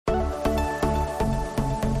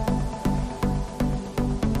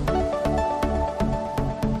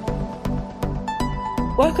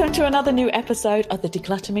Welcome to another new episode of the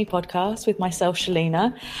Declutter Me podcast with myself,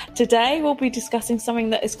 Shalina. Today we'll be discussing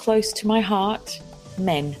something that is close to my heart,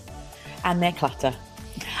 men and their clutter.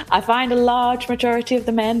 I find a large majority of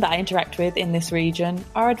the men that I interact with in this region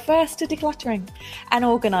are adverse to decluttering and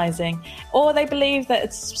organising, or they believe that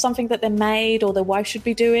it's something that their maid or their wife should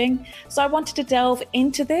be doing. So I wanted to delve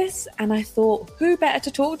into this, and I thought, who better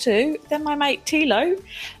to talk to than my mate Tilo,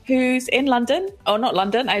 who's in London. Oh, not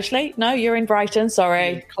London, actually. No, you're in Brighton.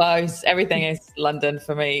 Sorry, close. Everything is London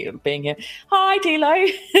for me being here. Hi, Tilo.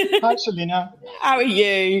 Hi, Shalina. How are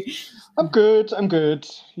you? I'm good.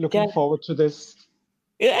 Looking forward to this.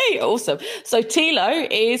 Yay, awesome. So Tilo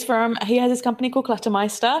he has his company called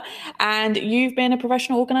Cluttermeister, and you've been a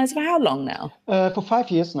professional organizer for how long now? For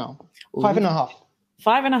 5 years now. Ooh. 5.5.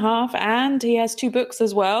 5.5, and he has 2 books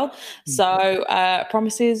as well. Mm-hmm. So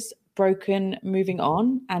Promises Broken, Moving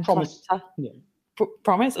On, and Promise.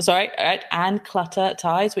 And Clutter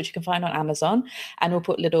Ties, which you can find on Amazon. And we'll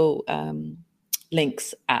put little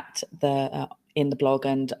links at in the blog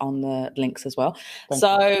and on the links as well.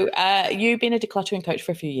 You've been a decluttering coach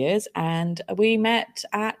for a few years, and we met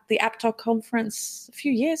at the AppTalk conference a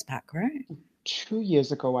few years back, right? 2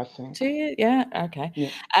 years ago, I think. 2 years? Yeah, okay.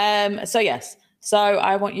 Yeah. So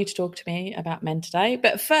I want you to talk to me about men today.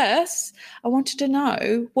 But first, I wanted to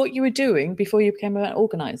know what you were doing before you became an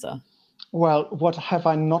organizer. Well, what have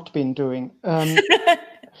I not been doing?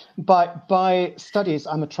 By studies,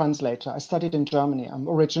 I'm a translator. I studied in Germany. I'm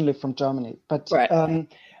originally from Germany, but right.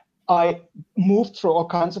 I moved through all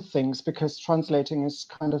kinds of things because translating is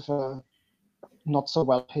kind of a not so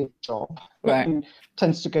well paid job. Right. It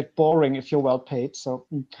tends to get boring if you're well paid. So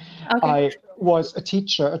I was a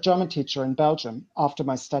German teacher in Belgium after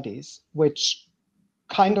my studies, which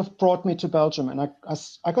kind of brought me to Belgium, and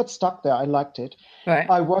I got stuck there. I liked it. Right.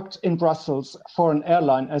 I worked in Brussels for an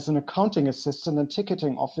airline as an accounting assistant, and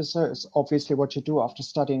ticketing officer is obviously what you do after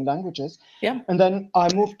studying languages. Yeah. And then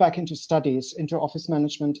I moved back into studies, into office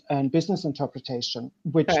management and business interpretation,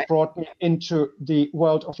 which brought me into the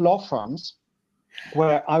world of law firms,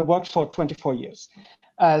 where I worked for 24 years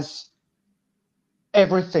as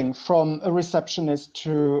everything from a receptionist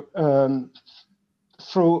to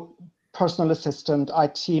through personal assistant,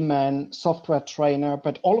 IT man, software trainer,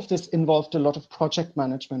 but all of this involved a lot of project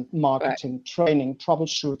management, marketing, training,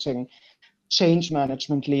 troubleshooting, change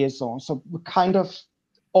management, liaison. So kind of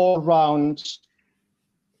all around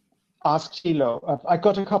Ask Tilo. I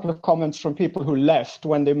got a couple of comments from people who left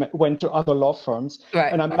when they went to other law firms,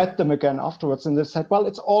 and I met them again afterwards, and they said, well,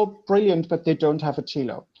 it's all brilliant, but they don't have a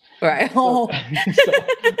Tilo. Right. So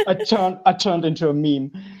I turned into a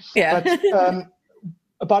meme. Yeah. But,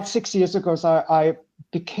 about 6 years ago, I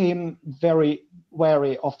became very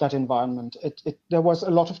wary of that environment. There was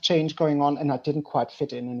a lot of change going on, and I didn't quite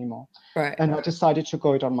fit in anymore. Right. And I decided to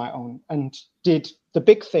go it on my own and did the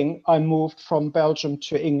big thing. I moved from Belgium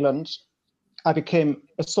to England. I became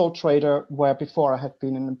a sole trader, where before I had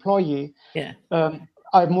been an employee. Yeah.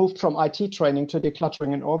 I moved from IT training to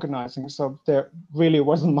decluttering and organizing. So there really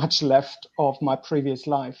wasn't much left of my previous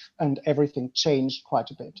life, and everything changed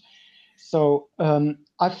quite a bit. So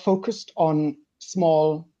I focused on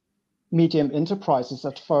small, medium enterprises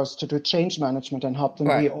at first to do change management and help them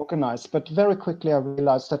reorganize. But very quickly, I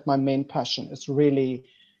realized that my main passion is really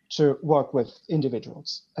to work with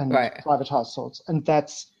individuals and private households. And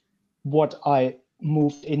that's what I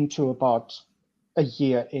moved into about a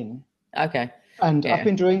year in. Okay. And I've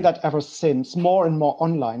been doing that ever since, more and more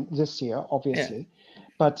online this year, obviously. Yeah.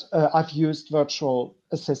 But I've used virtual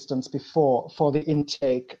assistants before for the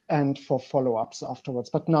intake and for follow-ups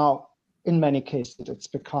afterwards. But now, in many cases, it's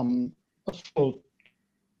become a full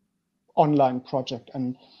online project.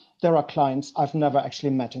 And there are clients I've never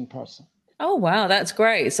actually met in person. Oh, wow. That's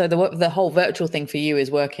great. So the whole virtual thing for you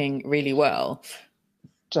is working really well.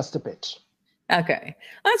 Just a bit. Okay,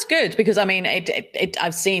 that's good, because I mean,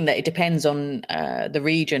 I've seen that it depends on the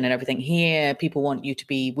region and everything. Here, people want you to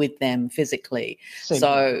be with them physically. So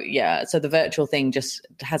the virtual thing just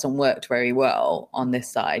hasn't worked very well on this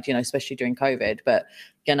side, especially during COVID. But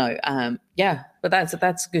but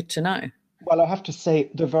that's good to know. Well, I have to say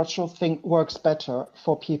the virtual thing works better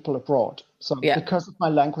for people abroad. So because of my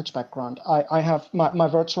language background, I have my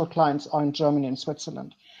virtual clients are in Germany and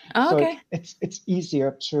Switzerland. Oh, okay. So it's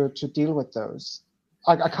easier to deal with those.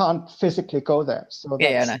 I can't physically go there. So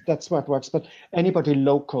that's where it works. But anybody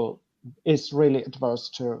local is really adverse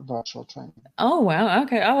to virtual training. Oh, wow.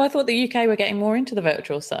 Okay. Oh, I thought the UK were getting more into the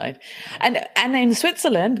virtual side. And in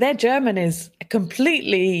Switzerland, their German is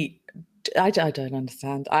completely I don't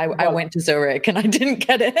understand. I went to Zurich and I didn't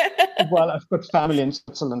get it. Well, I've got family in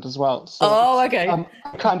Switzerland as well. So Oh, okay. I'm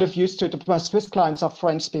kind of used to it. My Swiss clients are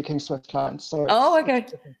French-speaking Swiss clients. So okay.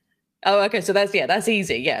 Oh, okay. So that's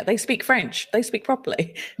easy. Yeah, they speak French. They speak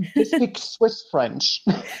properly. They speak Swiss French.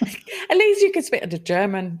 At least you can speak the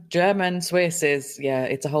German. German, Swiss is,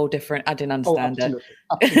 it's a whole different. I didn't understand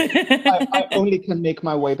absolutely. I only can make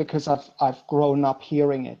my way because I've grown up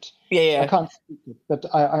hearing it. Yeah. I can't speak it, but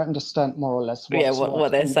I understand more or less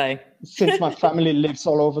what they're saying. Since my family lives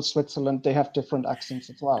all over Switzerland, they have different accents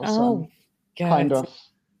as well. So I'm kind of,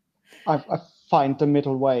 I find the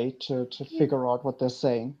middle way to figure out what they're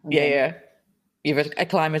saying. Yeah. You've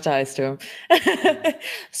acclimatized to them.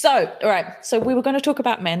 So, all right. So we were going to talk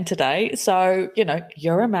about men today. So,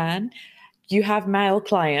 you're a man. You have male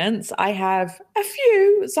clients. I have a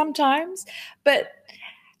few sometimes, but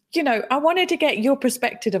I wanted to get your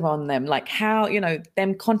perspective on them, like how,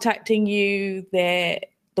 them contacting you, the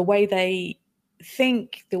way they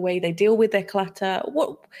think, the way they deal with their clutter.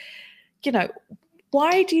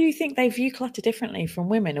 Why do you think they view clutter differently from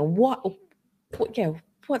women, and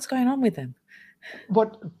what's going on with them?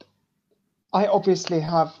 I obviously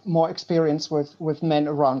have more experience with men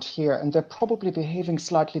around here, and they're probably behaving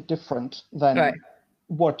slightly different than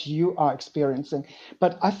what you are experiencing.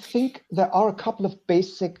 But I think there are a couple of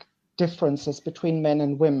basic differences between men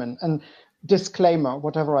and women. And disclaimer,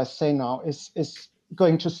 whatever I say now is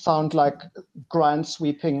going to sound like grand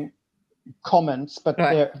sweeping comments, but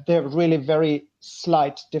they're really very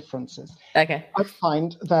slight differences. Okay. I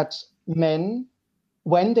find that men,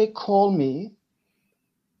 when they call me,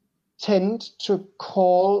 tend to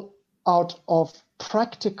call out of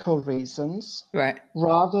practical reasons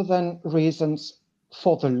rather than reasons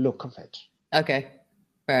for the look of it. Okay.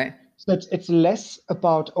 Right. So it's less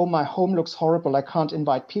about, oh, my home looks horrible, I can't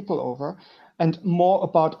invite people over, and more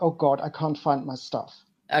about, oh God, I can't find my stuff.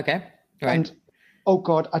 Okay. Right. And oh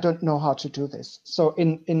God, I don't know how to do this. So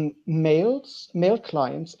in male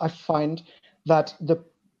clients, I find that the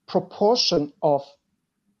proportion of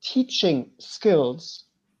teaching skills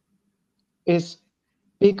is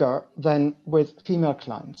bigger than with female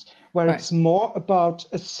clients, where it's more about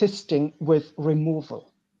assisting with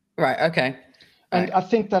removal. Right. Okay. And I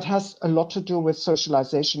think that has a lot to do with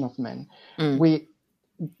socialization of men.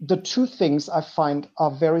 The two things I find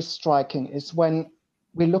are very striking is when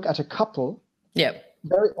we look at a couple,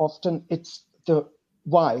 very often it's the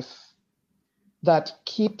wife that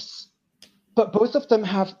keeps, but both of them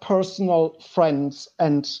have personal friends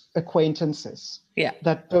and acquaintances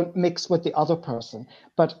that don't mix with the other person.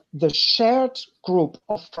 But the shared group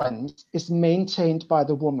of friends is maintained by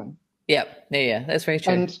the woman. Yeah, that's very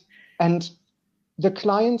true. And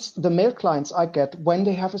the male clients I get, when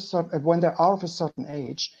they are of a certain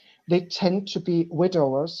age, they tend to be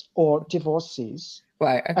widowers or divorcees.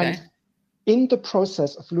 Right. Okay. And in the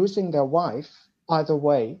process of losing their wife, either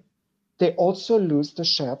way, they also lose the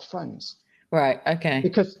shared friends. Right. Okay.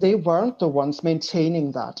 Because they weren't the ones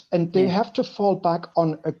maintaining that, and they have to fall back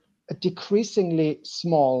on a decreasingly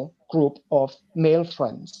small group of male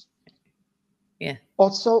friends. Yeah.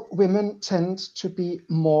 Also, women tend to be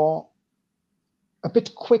a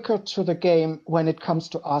bit quicker to the game when it comes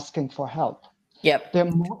to asking for help. Yep. They're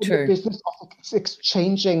more in the business of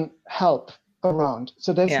exchanging help around.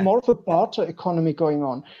 So there's more of a barter economy going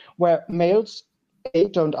on, where males, A,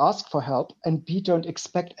 don't ask for help, and B, don't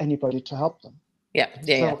expect anybody to help them. Yeah.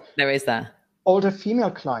 There is that. Older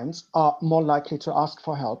female clients are more likely to ask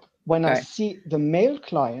for help. When I see the male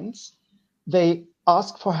clients, they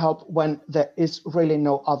ask for help when there is really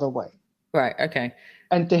no other way. Right. Okay.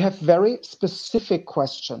 And they have very specific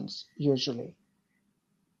questions, usually.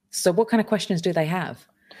 So what kind of questions do they have?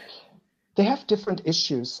 They have different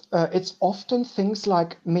issues. It's often things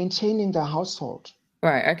like maintaining their household.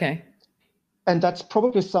 Right. Okay. And that's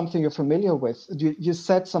probably something you're familiar with. You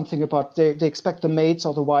said something about they expect the maids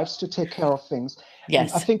or the wives to take care of things.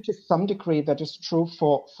 Yes. And I think to some degree that is true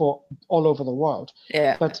for all over the world.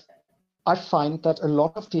 Yeah. But I find that a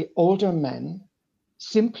lot of the older men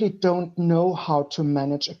simply don't know how to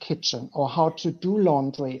manage a kitchen or how to do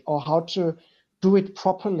laundry or how to do it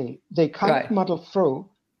properly. They kind of muddle through,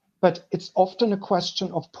 but it's often a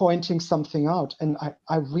question of pointing something out. And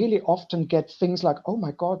I really often get things like, oh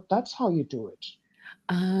my God, that's how you do it.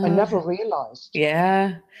 I never realized.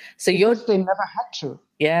 Yeah. So they never had to.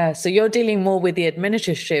 Yeah. So you're dealing more with the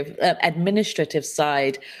administrative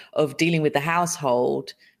side of dealing with the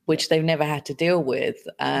household, which they've never had to deal with.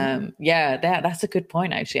 That's a good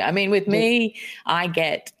point, actually. I mean, with me, I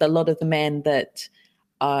get a lot of the men that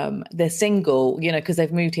they're single, because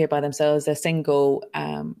they've moved here by themselves, they're single,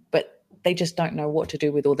 but they just don't know what to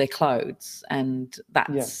do with all their clothes. And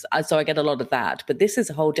that's, so I get a lot of that. But this is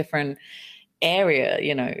a whole different area,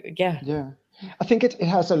 you know. Yeah. I think it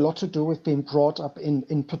has a lot to do with being brought up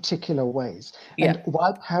in particular ways. And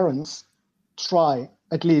while parents try,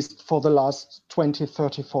 at least for the last 20,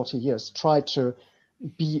 30, 40 years, try to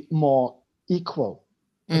be more equal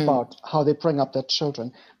about how they bring up their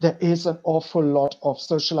children, there is an awful lot of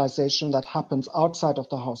socialization that happens outside of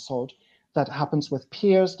the household, that happens with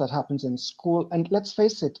peers, that happens in school. And let's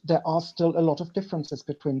face it, there are still a lot of differences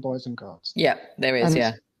between boys and girls. Yeah, there is,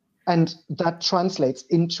 And that translates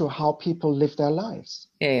into how people live their lives.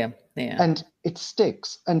 Yeah. And it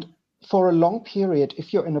sticks. And for a long period,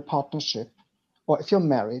 if you're in a partnership or if you're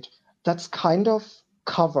married, that's kind of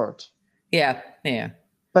covered. Yeah.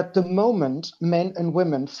 But the moment men and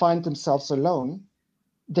women find themselves alone,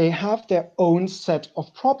 they have their own set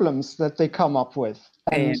of problems that they come up with.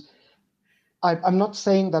 And I'm not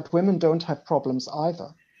saying that women don't have problems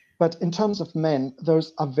either. But in terms of men,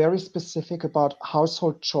 those are very specific about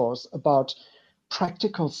household chores, about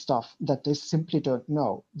practical stuff that they simply don't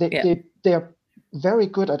know. They're very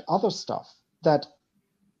good at other stuff that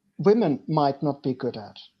women might not be good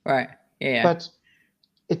at. Right. Yeah. But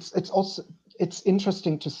it's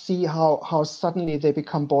interesting to see how suddenly they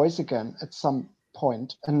become boys again at some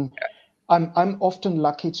point. And I'm often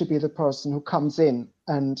lucky to be the person who comes in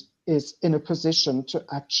and is in a position to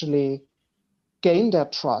actually gain their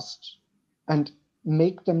trust and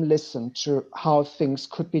make them listen to how things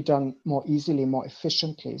could be done more easily, more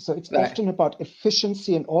efficiently. So it's often about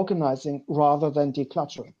efficiency and organizing rather than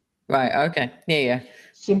decluttering. Right. Okay. Yeah.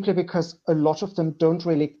 Simply because a lot of them don't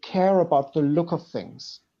really care about the look of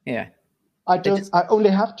things. Yeah. I only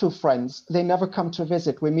have 2 friends. They never come to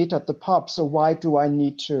visit. We meet at the pub. So why do I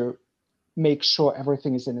need to make sure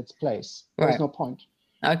everything is in its place? There's no point.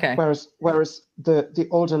 Okay. Whereas the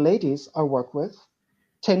older ladies I work with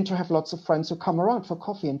tend to have lots of friends who come around for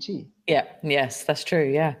coffee and tea. Yeah. Yes, that's true.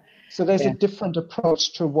 Yeah. So there's a different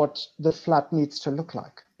approach to what the flat needs to look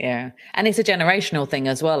like. Yeah. And it's a generational thing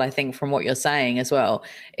as well, I think, from what you're saying as well.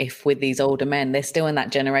 If with these older men, they're still in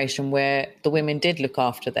that generation where the women did look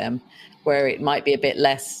after them, where it might be a bit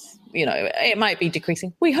less, you know, it might be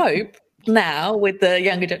decreasing. We hope. Now with the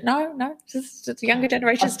younger just the younger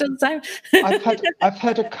generation still the same. I've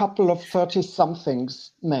had a couple of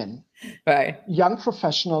 30-somethings men, young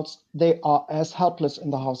professionals. They are as helpless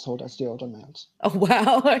in the household as the older males. Oh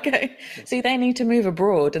wow, okay. See, they need to move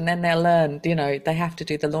abroad, and then they'll learn. You know, they have to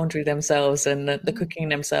do the laundry themselves and the cooking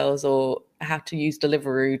themselves, or have to use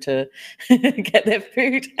Deliveroo to get their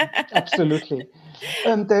food. Absolutely.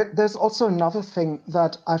 There's also another thing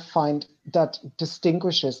that I find that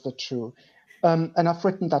distinguishes the two, and I've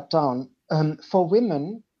written that down. For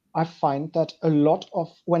women, I find that a lot of,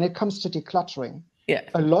 when it comes to decluttering,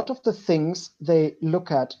 a lot of the things they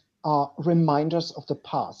look at are reminders of the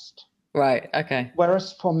past. Right, okay.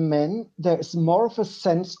 Whereas for men, there is more of a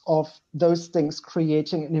sense of those things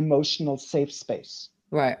creating an emotional safe space.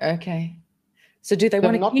 Right, okay. So do they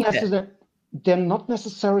want to keep it? They're not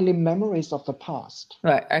necessarily memories of the past.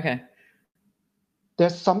 Right, okay.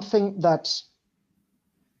 There's something that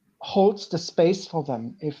holds the space for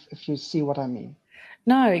them, if you see what I mean.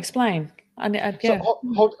 No, explain. So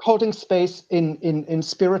holding space in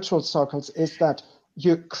spiritual circles is that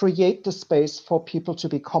you create the space for people to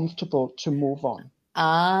be comfortable to move on.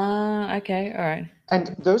 Ah, okay, all right.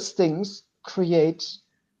 And those things create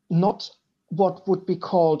not what would be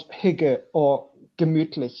called hygge or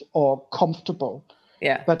gemütlich or comfortable,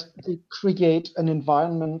 but they create an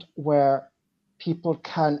environment where people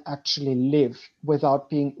can actually live without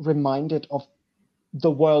being reminded of the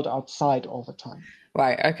world outside all the time.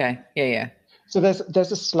 Right, okay, yeah. So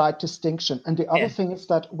there's a slight distinction. And the other thing is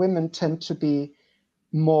that women tend to be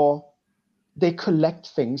more, they collect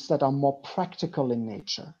things that are more practical in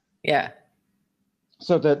nature. Yeah.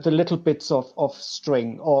 So the little bits of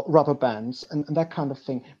string or rubber bands and that kind of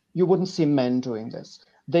thing, you wouldn't see men doing this.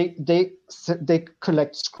 They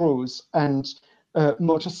collect screws and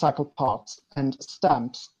motorcycle parts and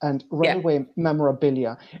stamps and railway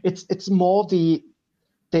memorabilia. It's more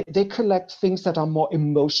they collect things that are more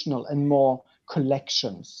emotional and more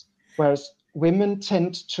collections, whereas women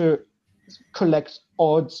tend to collect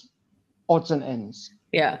odds and ends.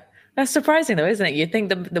 Yeah. That's surprising though, isn't it? You'd think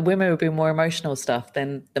the women would be more emotional stuff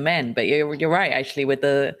than the men, but you're right actually with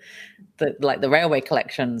the railway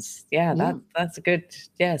collections. Yeah, that's a good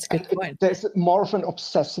it's a good point. There's more of an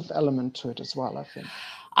obsessive element to it as well, I think.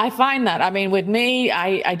 I find that. I mean, with me,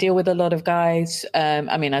 I deal with a lot of guys.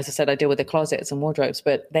 I mean, as I said, I deal with the closets and wardrobes,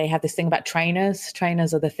 but they have this thing about trainers.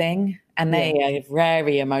 Trainers are the thing. And they are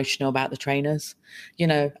very emotional about the trainers. You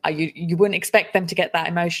know, you wouldn't expect them to get that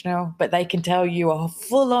emotional, but they can tell you a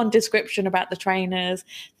full-on description about the trainers,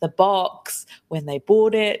 the box, when they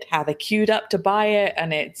bought it, how they queued up to buy it,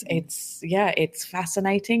 and it's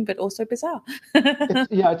fascinating, but also bizarre.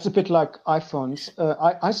 It's a bit like iPhones.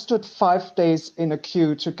 I stood 5 days in a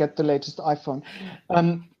queue to get the latest iPhone.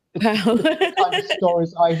 It's the kind of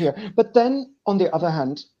stories I hear. But then, on the other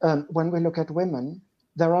hand, when we look at women,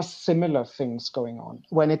 there are similar things going on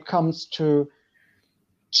when it comes to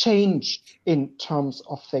change in terms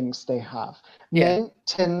of things they have. Men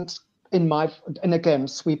tend, and again,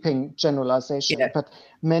 sweeping generalization, but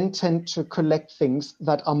men tend to collect things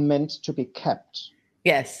that are meant to be kept.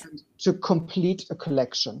 Yes. To complete a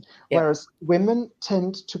collection. Whereas women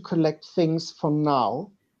tend to collect things for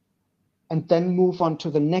now and then move on to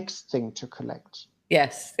the next thing to collect.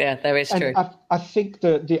 Yes, that is true. I think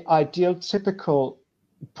the ideal typical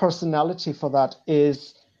personality for that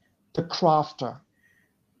is the crafter.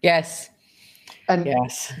 Yes. And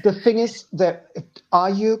the thing is that,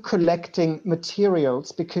 are you collecting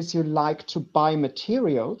materials because you like to buy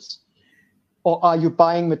materials, or are you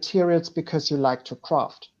buying materials because you like to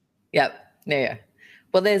craft? Yeah.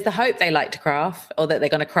 Well, there's the hope they like to craft, or that they're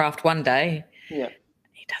going to craft one day. Yeah.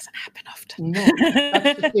 It doesn't happen often. No,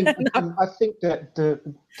 that's the thing. I think that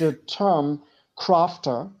the term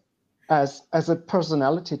crafter as a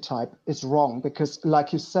personality type is wrong, because,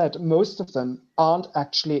 like you said, most of them aren't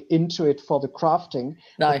actually into it for the crafting,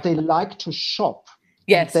 but they like to shop.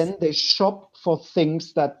 Yes. And then they shop for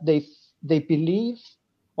things that they believe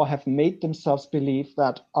or have made themselves believe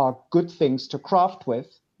that are good things to craft with.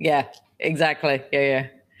 Yeah, exactly. Yeah.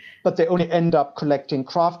 But they only end up collecting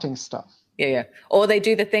crafting stuff. Yeah. Or they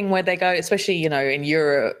do the thing where they go, especially, you know, in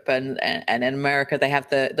Europe and in America, they have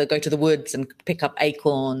they go to the woods and pick up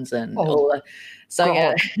acorns and all that. So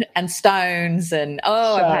God. And stones and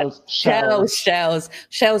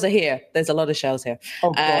shells are here. There's a lot of shells here.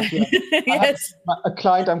 Oh God, yeah. Yes. A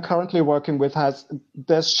client I'm currently working with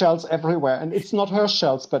there's shells everywhere, and it's not her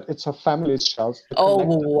shells, but it's her family's shells. Oh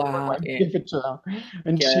wow! Give it to her,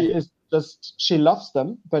 and she loves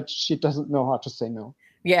them, but she doesn't know how to say no.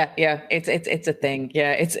 Yeah, it's a thing.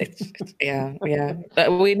 Yeah, it's yeah.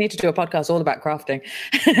 But we need to do a podcast all about crafting.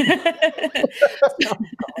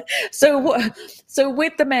 So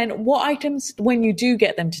with the men, what items, when you do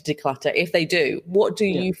get them to declutter, if they do, what do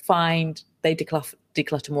you find they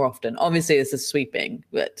declutter more often? Obviously, this is sweeping,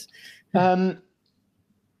 but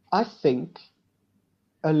I think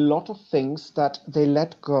a lot of things that they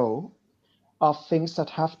let go are things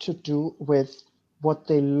that have to do with what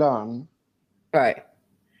they learn. Right.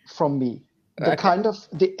 From me.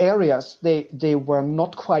 The areas they were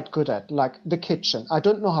not quite good at, like the kitchen. I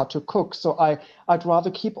don't know how to cook, so I'd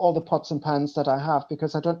rather keep all the pots and pans that I have,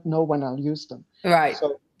 because I don't know when I'll use them. Right.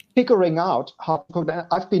 So figuring out how to cook,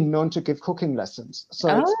 I've been known to give cooking lessons.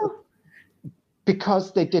 So it's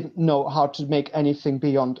because they didn't know how to make anything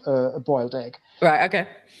beyond a boiled egg. Right. Okay.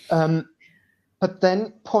 But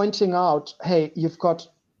then pointing out, hey, you've got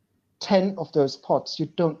 10 of those pots, you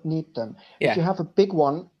don't need them. If you have a big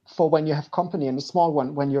one for when you have company and a small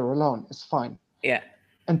one when you're alone, is fine. Yeah.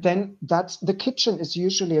 And then the kitchen is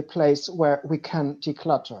usually a place where we can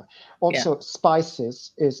declutter. Also,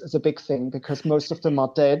 spices is a big thing, because most of them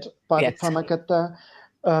are dead by the time I get there.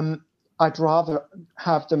 I'd rather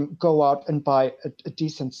have them go out and buy a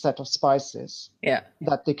decent set of spices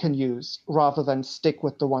that they can use, rather than stick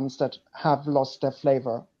with the ones that have lost their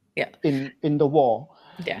flavor in the war.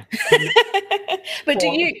 Yeah. But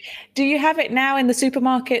do you have it now in the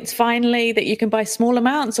supermarkets finally that you can buy small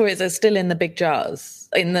amounts, or is it still in the big jars,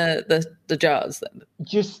 in the jars?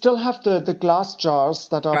 You still have the glass jars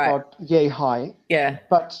that are about yay high. Yeah.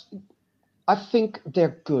 But I think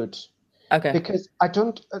they're good. Okay. Because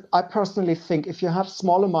I personally think if you have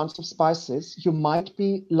small amounts of spices, you might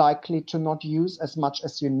be likely to not use as much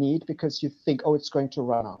as you need, because you think, it's going to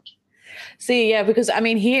run out. See, because I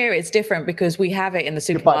mean, here it's different, because we have it in the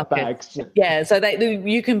supermarket. You buy bags. Yeah, so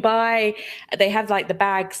you can buy. They have like the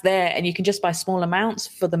bags there, and you can just buy small amounts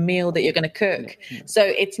for the meal that you're going to cook. Yeah. So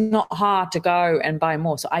it's not hard to go and buy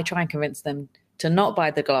more. So I try and convince them to not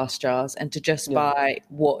buy the glass jars and to just buy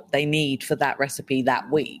what they need for that recipe that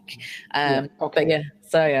week. But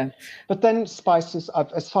then spices,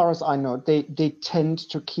 as far as I know, they tend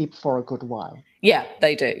to keep for a good while. Yeah,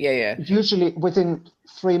 they do. Yeah. Usually within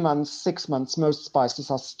 3 months, 6 months, most spices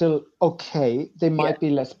are still okay. They might be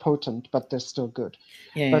less potent, but they're still good.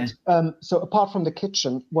 Yeah. But so apart from the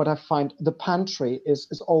kitchen, what I find, the pantry is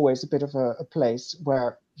always a bit of a place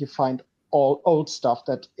where you find all old stuff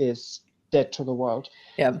that is dead to the world.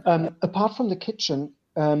 Yeah. Apart from the kitchen,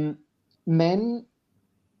 men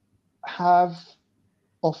have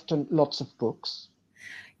often lots of books.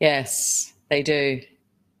 Yes, they do.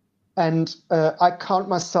 And I count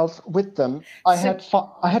myself with them. I had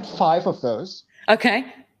 5 of those. Okay.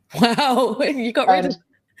 Wow. You got rid of.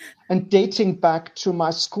 And dating back to my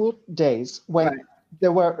school days when Right.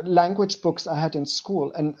 there were language books I had in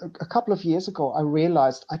school. And a couple of years ago, I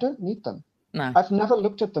realized I don't need them. No. I've never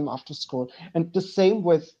looked at them after school. And the same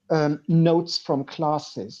with notes from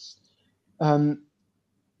classes,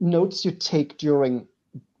 notes you take during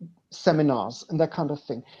seminars and that kind of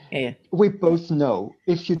thing. Yeah. We both know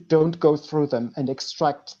if you don't go through them and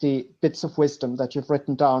extract the bits of wisdom that you've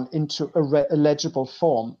written down into a legible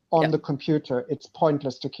form on the computer, it's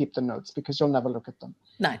pointless to keep the notes because you'll never look at them.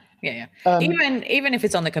 No, yeah. Even if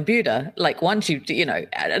it's on the computer, like once you know,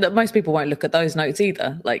 most people won't look at those notes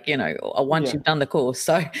either, like, you know, or once you've done the course.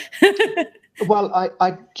 So well,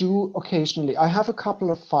 I do occasionally. I have a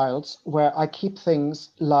couple of files where I keep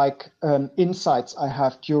things like insights I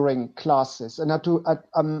have during classes, and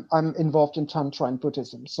I'm involved in Tantra and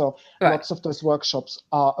Buddhism, so lots of those workshops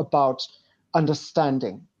are about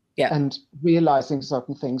understanding and realizing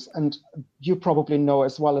certain things. And you probably know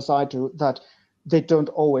as well as I do that they don't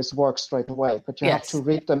always work straight away, but you have to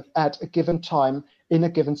read them at a given time in a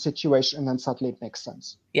given situation, and then suddenly it makes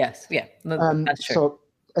sense. Yes, that's true.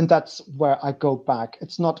 And that's where I go back.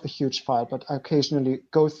 It's not a huge file, but I occasionally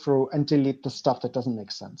go through and delete the stuff that doesn't make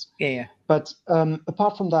sense. Yeah. But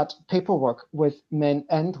apart from that, paperwork with men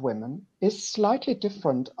and women is slightly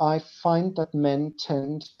different. I find that men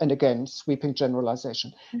tend, and again, sweeping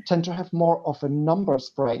generalization, tend to have more of a numbers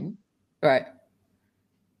brain. Right.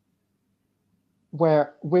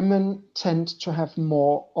 Where women tend to have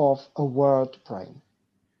more of a word brain.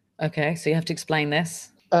 Okay, so you have to explain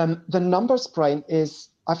this. The numbers brain is,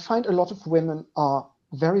 I find a lot of women are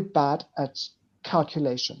very bad at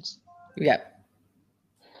calculations. Yeah.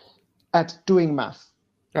 At doing math.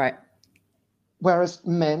 Right. Whereas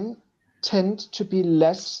men tend to be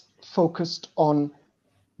less focused on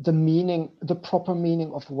the meaning, the proper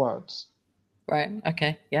meaning of words. Right.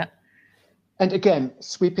 Okay. Yeah. And again,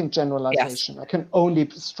 sweeping generalization. Yes. I can only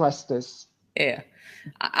stress this. Yeah.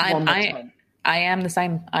 I am the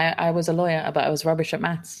same. I was a lawyer, but I was rubbish at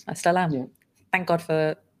maths. I still am. Yeah. Thank God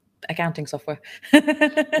for accounting software.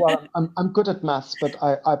 Well, I'm good at maths, but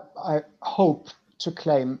I hope to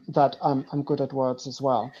claim that I'm good at words as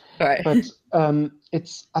well. Right. But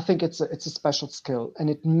I think it's a special skill, and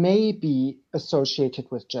it may be associated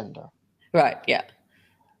with gender. Right. Yeah.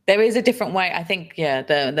 There is a different way. I think,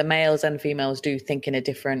 the males and females do think in a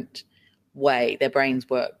different way. Their brains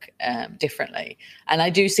work differently. And I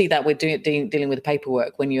do see that with dealing with the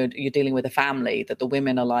paperwork when you're dealing with a family, that the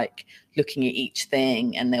women are like looking at each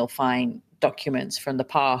thing and they'll find documents from the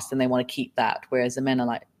past and they want to keep that. Whereas the men are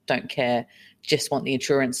like, don't care, just want the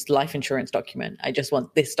life insurance document. I just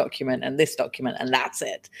want this document and that's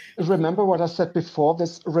it. Remember what I said before,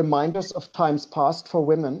 this reminders of times past for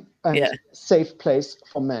women and safe place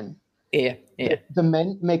for men. Yeah. The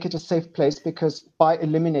men make it a safe place because by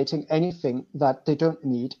eliminating anything that they don't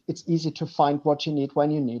need, it's easy to find what you need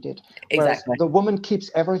when you need it. Exactly. Whereas the woman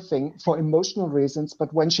keeps everything for emotional reasons,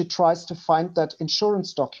 but when she tries to find that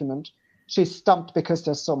insurance document, she's stumped because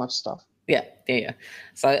there's so much stuff. Yeah.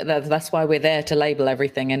 So that's why we're there, to label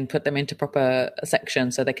everything and put them into proper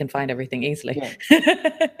sections so they can find everything easily.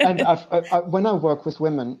 Yeah. And when I work with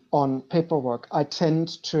women on paperwork, I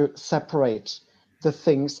tend to separate the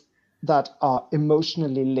things that are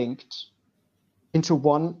emotionally linked into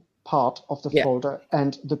one part of the folder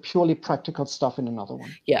and the purely practical stuff in another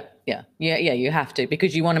one. Yeah. You have to,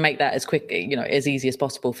 because you want to make that as quick, as easy as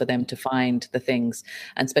possible for them to find the things.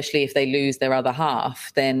 And especially if they lose their other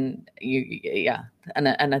half, then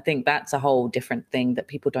And I think that's a whole different thing that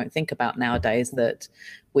people don't think about nowadays, that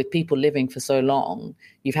with people living for so long,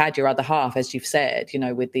 you've had your other half, as you've said,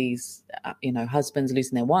 with these, husbands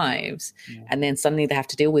losing their wives, and then suddenly they have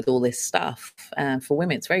to deal with all this stuff. For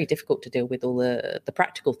women, it's very difficult to deal with all the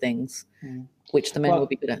practical things, which the men will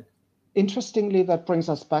be good at. Interestingly, that brings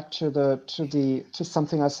us back to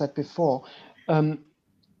something I said before.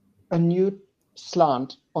 A new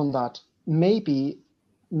slant on that. Maybe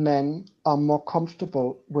men are more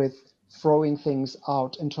comfortable with throwing things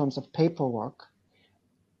out in terms of paperwork,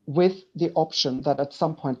 with the option that at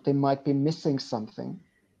some point they might be missing something.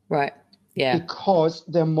 Right. Yeah. Because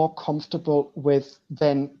they're more comfortable with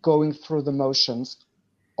then going through the motions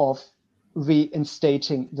of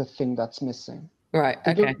reinstating the thing that's missing. Right.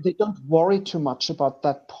 Okay. They don't worry too much about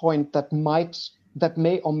that point that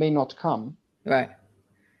may or may not come. Right.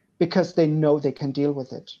 Because they know they can deal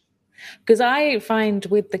with it. Because I find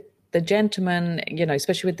with the gentlemen,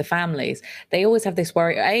 especially with the families, they always have this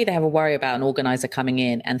worry. They have a worry about an organizer coming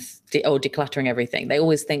in and or decluttering everything. They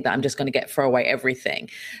always think that I'm just going to throw away everything.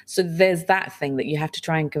 So there's that thing that you have to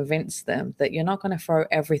try and convince them that you're not going to throw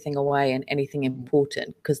everything away and anything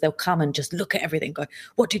important, because they'll come and just look at everything and go,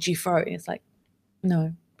 what did you throw? And it's like,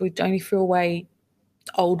 no, we only threw away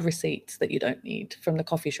old receipts that you don't need from the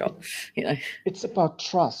coffee shop. It's about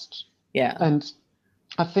trust. Yeah. And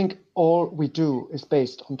I think all we do is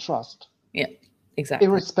based on trust. Yeah, exactly.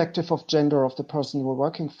 Irrespective of gender of the person we're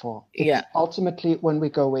working for. Ultimately, when we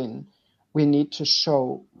go in, we need to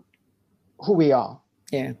show who we are.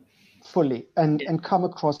 Yeah. Fully and come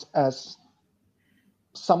across as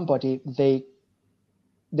somebody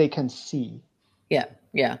they can see. Yeah,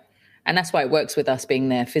 yeah. And that's why it works with us being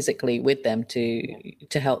there physically with them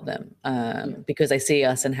to help them, because they see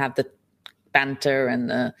us and have the banter and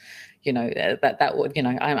the, that would,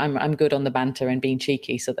 I'm good on the banter and being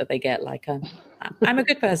cheeky, so that they get like, I'm a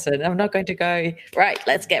good person. I'm not going to go, right,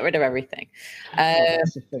 let's get rid of everything.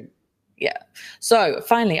 That's the thing. Yeah. So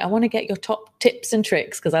finally, I want to get your top tips and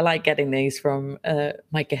tricks, because I like getting these from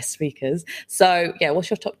my guest speakers. So yeah, what's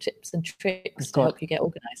your top tips and tricks to help you get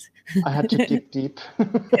organized? I had to dig deep.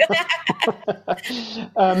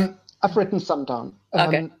 I've written some down.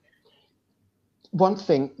 Okay. One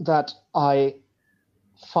thing that I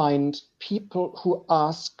find, people who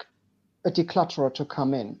ask a declutterer to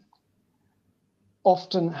come in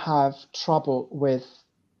often have trouble with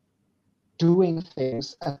doing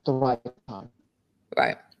things at the right time.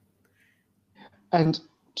 Right. And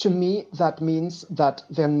to me, that means that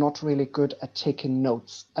they're not really good at taking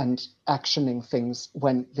notes and actioning things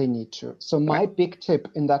when they need to. So my big tip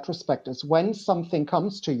in that respect is, when something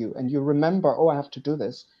comes to you and you remember, I have to do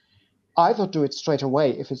this, either do it straight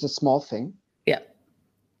away if it's a small thing. Yeah.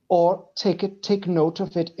 Or take note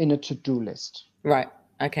of it in a to-do list. Right.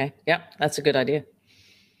 Okay. Yeah, that's a good idea.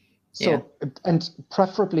 So, and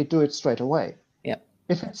preferably do it straight away. Yeah.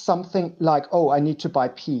 If it's something like, I need to buy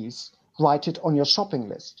peas, write it on your shopping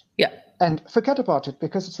list. Yeah. And forget about it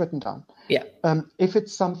because it's written down. Yeah. If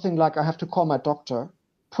it's something like, I have to call my doctor,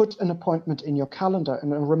 put an appointment in your calendar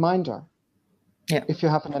and a reminder. Yeah. If you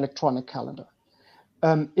have an electronic calendar.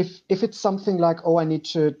 If it's something like, I need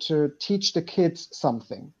to teach the kids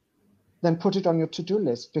something, then put it on your to-do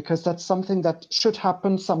list, because that's something that should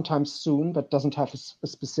happen sometime soon, but doesn't have a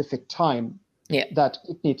specific time that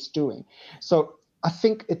it needs doing. So I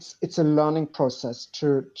think it's a learning process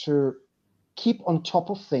to keep on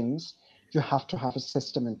top of things. You have to have a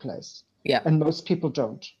system in place. Yeah. And most people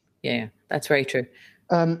don't. Yeah, that's very true.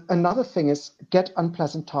 Another thing is, get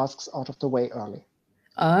unpleasant tasks out of the way early.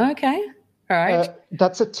 Okay. All right.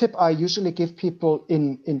 That's a tip I usually give people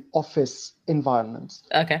in office environments.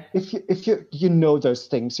 Okay. If you know those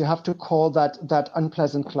things, you have to call that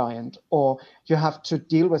unpleasant client, or you have to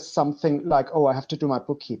deal with something like, I have to do my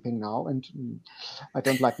bookkeeping now, and I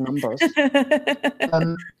don't like numbers.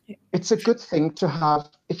 It's a good thing to have.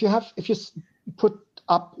 If you put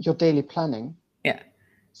up your daily planning,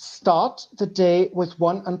 start the day with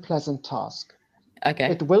one unpleasant task.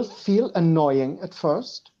 Okay. It will feel annoying at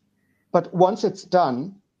first, but once it's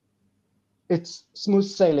done, it's smooth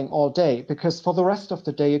sailing all day, because for the rest of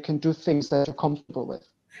the day, you can do things that you're comfortable with.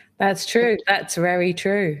 That's true. That's very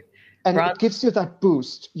true. And it gives you that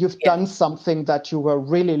boost. You've done something that you were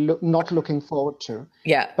really not looking forward to.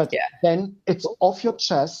 But then it's off your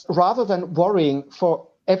chest, rather than worrying for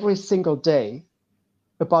every single day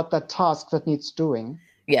about that task that needs doing.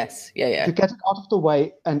 Yes. Yeah. You get it out of the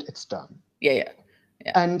way and it's done. Yeah.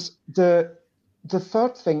 And the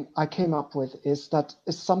third thing I came up with is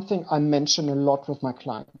something I mention a lot with my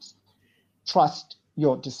clients. Trust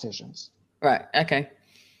your decisions. Right. Okay.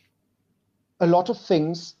 A lot of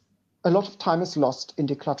time is lost in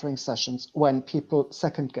decluttering sessions when people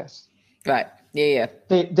second guess. Right. Yeah.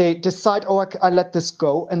 They decide, I let this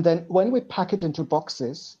go. And then when we pack it into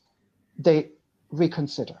boxes, they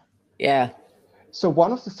reconsider. Yeah. So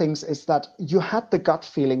one of the things is that you had the gut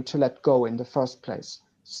feeling to let go in the first place.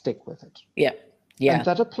 Stick with it. Yeah. And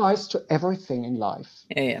that applies to everything in life.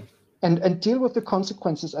 Yeah. And deal with the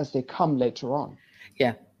consequences as they come later on.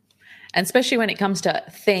 Yeah. And especially when it comes to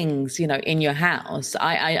things, in your house,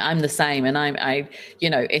 I'm the same. And I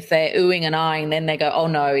if they're oohing and eyeing, then they go, oh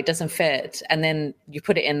no, it doesn't fit. And then you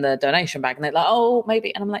put it in the donation bag and they're like, oh,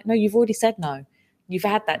 maybe. And I'm like, no, you've already said no. You've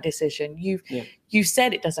had that decision. You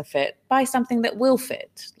said it doesn't fit. Buy something that will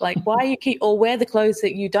fit. Like, why you or wear the clothes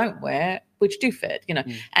that you don't wear, which do fit,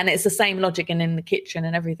 And it's the same logic in the kitchen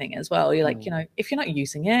and everything as well. You're like, if you're not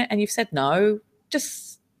using it and you've said no,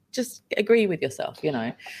 just agree with yourself,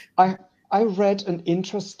 I I read an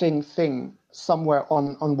interesting thing somewhere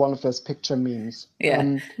on one of those picture memes.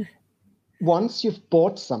 Yeah. Once you've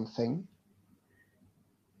bought something,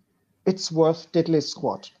 it's worth diddly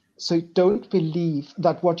squat. So don't believe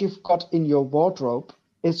that what you've got in your wardrobe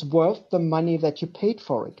is worth the money that you paid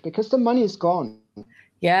for it, because the money is gone.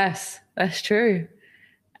 Yes, that's true.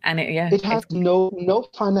 And it has no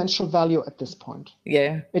financial value at this point.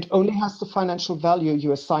 Yeah. It only has the financial value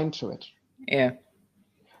you assign to it. Yeah.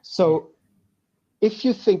 So if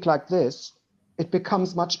you think like this, it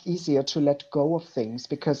becomes much easier to let go of things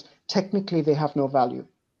because technically they have no value.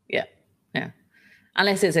 Yeah. Yeah.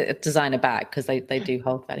 Unless it's a designer bag, because they do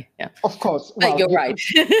hold value. Yeah. Of course. Well, you're right.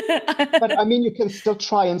 But I mean, you can still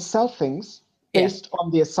try and sell things based on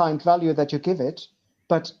the assigned value that you give it.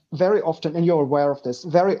 But very often, and you're aware of this,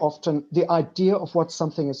 very often the idea of what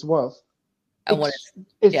something is worth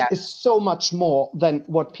is so much more than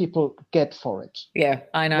what people get for it. Yeah,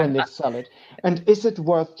 I know. When they sell it. And is it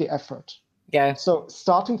worth the effort? Yeah. So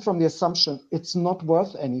starting from the assumption it's not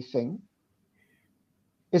worth anything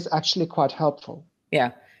is actually quite helpful.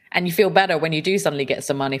 Yeah. And you feel better when you do suddenly get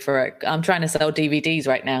some money for it. I'm trying to sell DVDs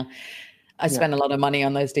right now. I spend a lot of money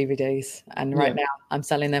on those DVDs. And right now I'm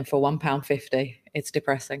selling them for £1.50. It's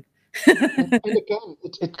depressing. and again,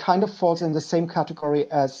 it kind of falls in the same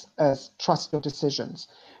category as trust your decisions.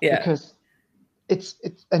 Yeah. Because it's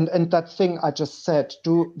and that thing I just said,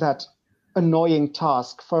 do that annoying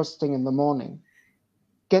task first thing in the morning.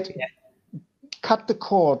 Cut the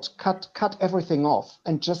cord, cut everything off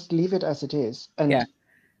and just leave it as it is and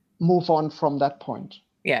move on from that point.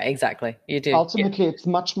 Yeah, exactly. You do. Ultimately, it's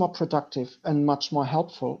much more productive and much more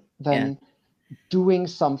helpful than doing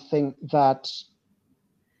something that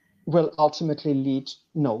will ultimately lead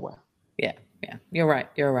nowhere. Yeah. Yeah, you're right.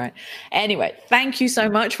 You're right. Anyway, thank you so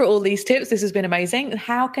much for all these tips. This has been amazing.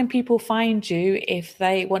 How can people find you if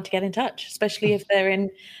they want to get in touch, especially if they're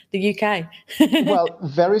in the UK? Well,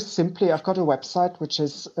 very simply, I've got a website, which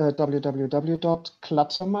is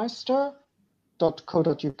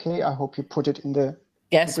www.cluttermeister.co.uk. I hope you put it in the...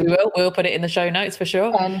 Yes, we will. We'll put it in the show notes for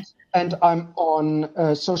sure. And I'm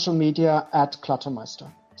on social media at Cluttermeister.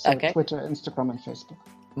 So Twitter, Instagram, and Facebook.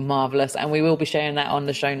 Marvelous. And we will be sharing that on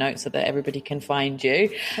the show notes so that everybody can find you.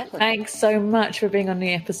 Perfect. Thanks so much for being on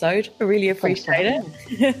the episode. I really appreciate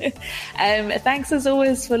it. Thanks as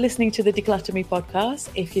always for listening to the Declutter Me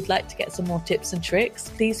podcast. If you'd like to get some more tips and tricks,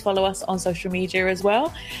 please follow us on social media as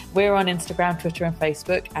well. We're on Instagram, Twitter, and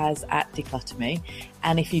Facebook as @DeclutterMe.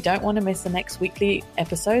 And if you don't want to miss the next weekly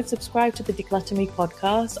episode, subscribe to the Declutter Me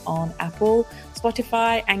podcast on Apple,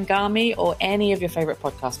 Spotify, Angami, or any of your favorite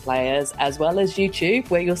podcast players, as well as YouTube,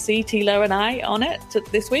 where you'll see Tilo and I on it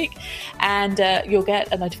this week. And you'll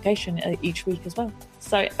get a notification each week as well.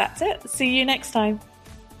 So that's it. See you next time.